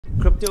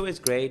Crypto is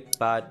great,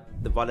 but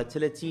the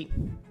volatility,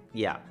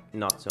 yeah,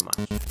 not so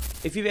much.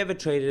 If you've ever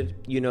traded,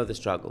 you know the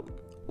struggle.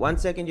 1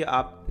 second you're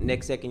up,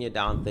 next second you're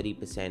down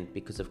 30%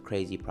 because of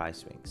crazy price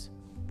swings.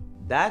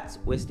 That's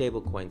where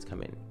stablecoins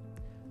come in.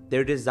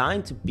 They're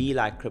designed to be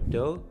like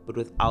crypto, but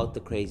without the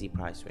crazy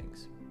price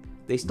swings.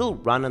 They still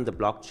run on the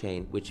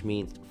blockchain, which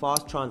means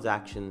fast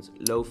transactions,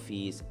 low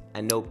fees,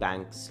 and no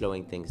banks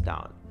slowing things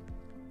down.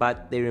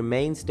 But they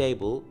remain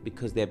stable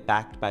because they're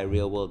backed by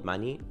real-world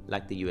money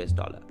like the US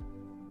dollar.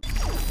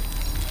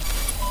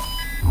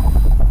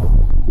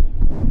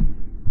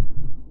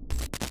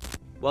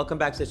 Welcome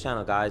back to the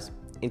channel, guys.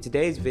 In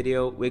today's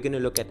video, we're going to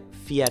look at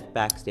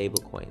fiat-backed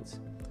stablecoins,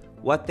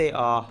 what they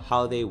are,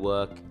 how they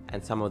work,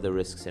 and some of the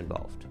risks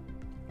involved.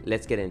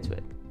 Let's get into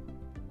it.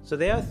 So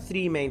there are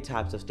three main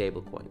types of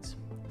stablecoins.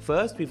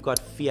 First, we've got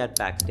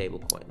fiat-backed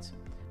stablecoins.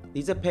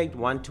 These are pegged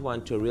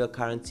one-to-one to a real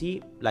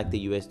currency like the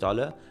US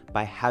dollar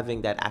by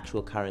having that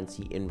actual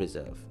currency in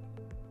reserve.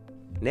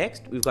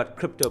 Next, we've got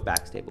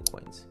crypto-backed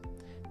stablecoins.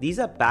 These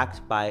are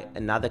backed by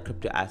another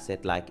crypto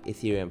asset like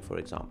Ethereum, for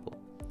example.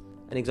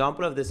 An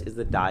example of this is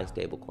the DAI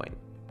stablecoin.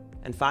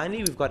 And finally,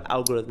 we've got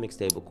algorithmic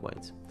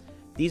stablecoins.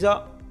 These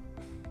are,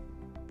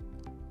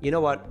 you know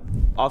what,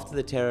 after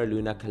the Terra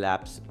Luna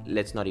collapse,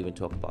 let's not even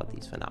talk about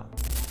these for now.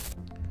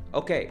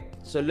 Okay,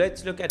 so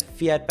let's look at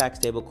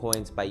fiat-backed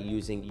stablecoins by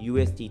using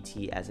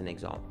USDT as an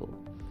example.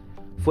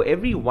 For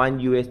every one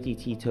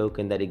USDT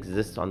token that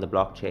exists on the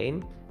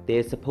blockchain, there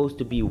is supposed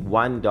to be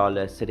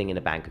 $1 sitting in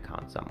a bank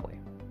account somewhere.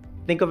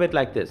 Think of it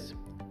like this.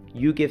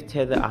 You give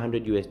Tether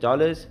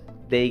 $100,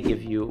 they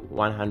give you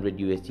 100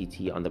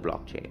 USDT on the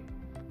blockchain.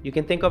 You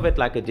can think of it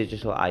like a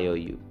digital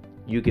IOU.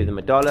 You give them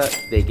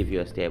 $1, they give you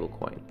a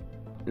stablecoin.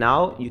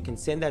 Now you can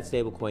send that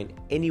stablecoin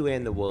anywhere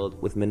in the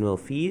world with minimal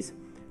fees.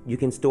 You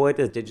can store it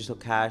as digital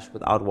cash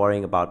without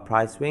worrying about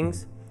price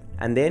swings.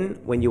 And then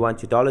when you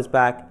want your dollars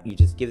back, you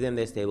just give them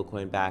their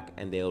stablecoin back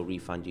and they'll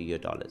refund you your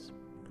dollars.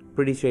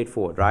 Pretty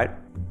straightforward, right?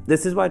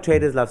 This is why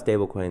traders love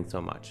stablecoins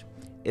so much.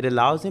 It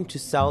allows them to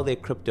sell their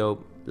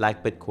crypto,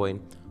 like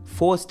Bitcoin,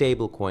 for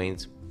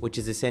stablecoins, which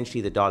is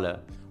essentially the dollar,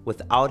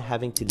 without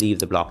having to leave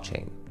the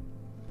blockchain.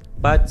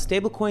 But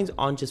stablecoins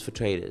aren't just for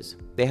traders.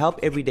 They help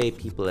everyday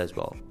people as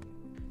well.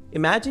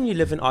 Imagine you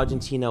live in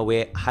Argentina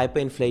where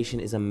hyperinflation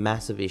is a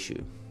massive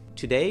issue.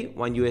 Today,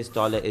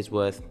 $1 is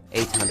worth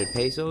 800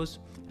 pesos,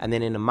 and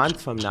then in a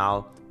month from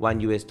now,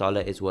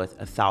 $1 is worth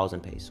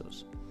 1,000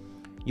 pesos.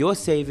 Your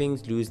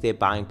savings lose their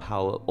buying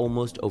power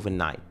almost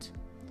overnight.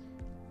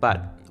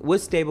 But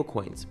with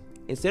stablecoins,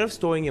 instead of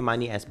storing your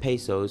money as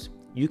pesos,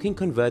 you can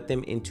convert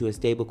them into a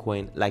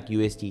stablecoin like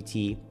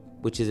USDT,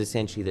 which is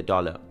essentially the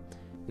dollar.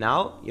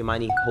 Now, your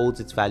money holds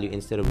its value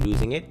instead of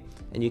losing it,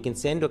 and you can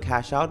send or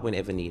cash out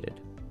whenever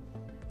needed.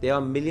 There are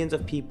millions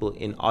of people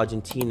in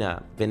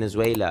Argentina,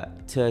 Venezuela,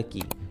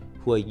 Turkey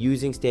who are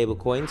using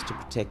stablecoins to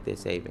protect their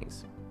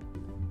savings.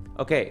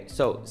 Okay,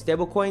 so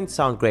stablecoins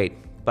sound great,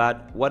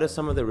 but what are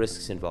some of the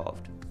risks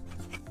involved?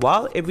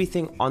 While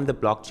everything on the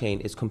blockchain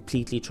is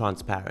completely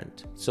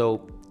transparent,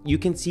 so you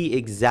can see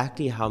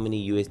exactly how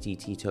many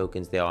USDT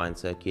tokens there are in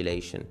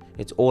circulation.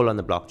 It's all on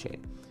the blockchain.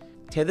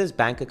 Tether's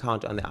bank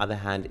account, on the other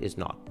hand, is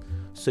not.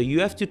 So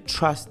you have to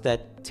trust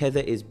that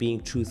Tether is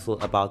being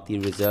truthful about the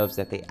reserves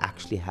that they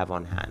actually have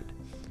on hand.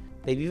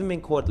 They've even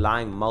been caught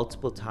lying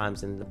multiple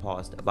times in the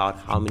past about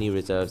how many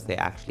reserves they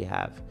actually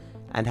have,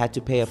 and had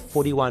to pay a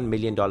 $41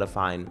 million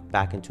fine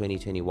back in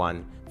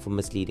 2021 for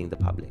misleading the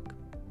public.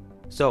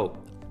 So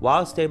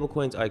while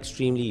stablecoins are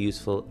extremely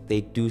useful, they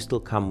do still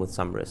come with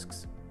some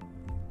risks.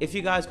 If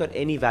you guys got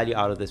any value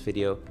out of this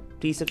video,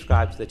 please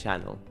subscribe to the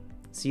channel.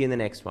 See you in the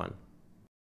next one.